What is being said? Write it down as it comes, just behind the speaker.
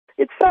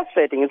It's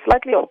frustrating. It's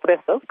slightly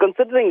oppressive,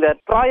 considering that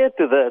prior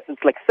to this,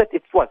 it's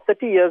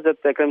 30 years that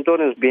the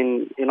crematorium has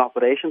been in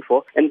operation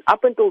for, and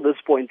up until this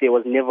point, there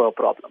was never a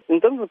problem.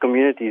 In terms of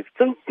communities,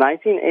 since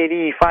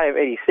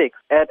 1985-86,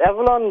 at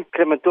Avalon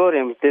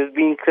Crematorium, there's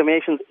been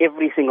cremations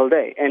every single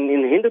day, and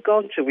in Hindu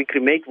culture, we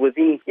cremate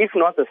within, if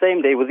not the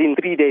same day, within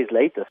 3 days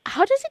later.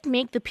 How does it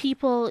make the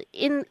people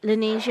in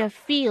Lenasia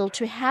feel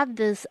to have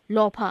this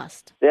law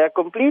passed? They are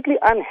completely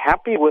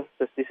unhappy with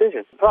this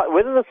decision.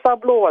 Whether the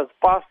sub-law was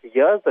passed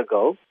years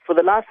ago, for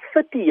the last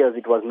 30 years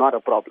it was not a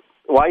problem.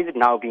 Why is it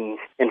now being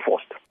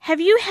enforced? Have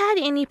you had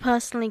any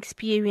personal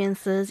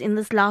experiences in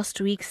this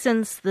last week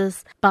since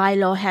this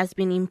bylaw has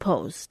been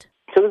imposed?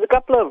 So there's a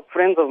couple of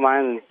friends of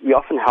mine, we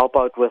often help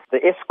out with the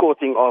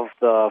escorting of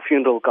the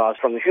funeral cars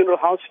from the funeral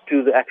house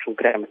to the actual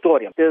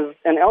crematorium. There's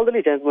an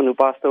elderly gentleman who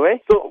passed away,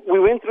 so we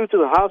went through to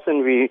the house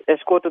and we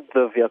escorted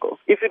the vehicle.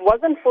 If it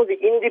wasn't for the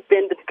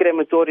independent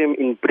crematorium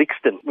in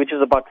Brixton, which is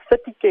about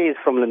 30 km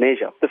from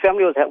Lenasia, the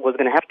family was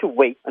going to have to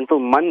wait until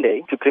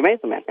Monday to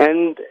cremate the man.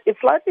 And it's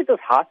slightly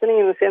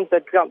disheartening in the sense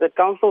that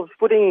council is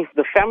putting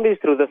the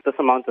families through this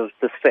amount of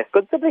distress,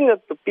 considering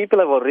that the people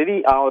are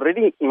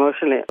already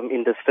emotionally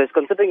in distress,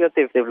 considering that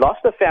they've lost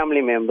a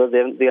family member,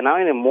 they're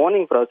now in a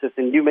mourning process,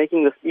 and you're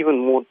making this even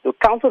more, the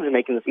council is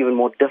making this even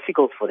more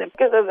difficult for them.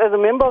 Because as a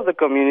member of the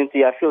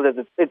community, I feel that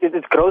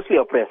it's grossly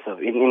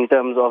oppressive in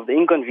terms of the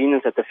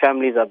inconvenience that the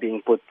families are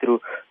being put through.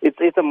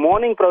 It's a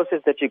mourning process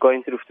that you're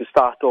going through to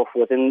start off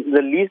with, and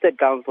the least that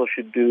council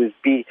should do is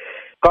be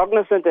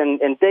cognizant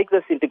and take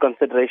this into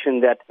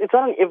consideration that it's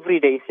not an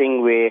everyday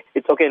thing where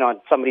it's okay, no,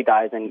 somebody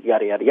dies and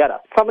yada, yada, yada.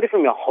 Somebody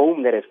from your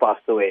home that has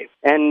passed away.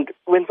 And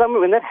when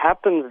that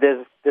happens,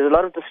 there's a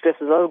lot of distress,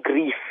 there's a lot of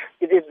grief.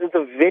 It's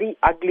a very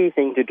ugly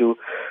thing to do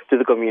to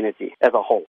the community as a whole.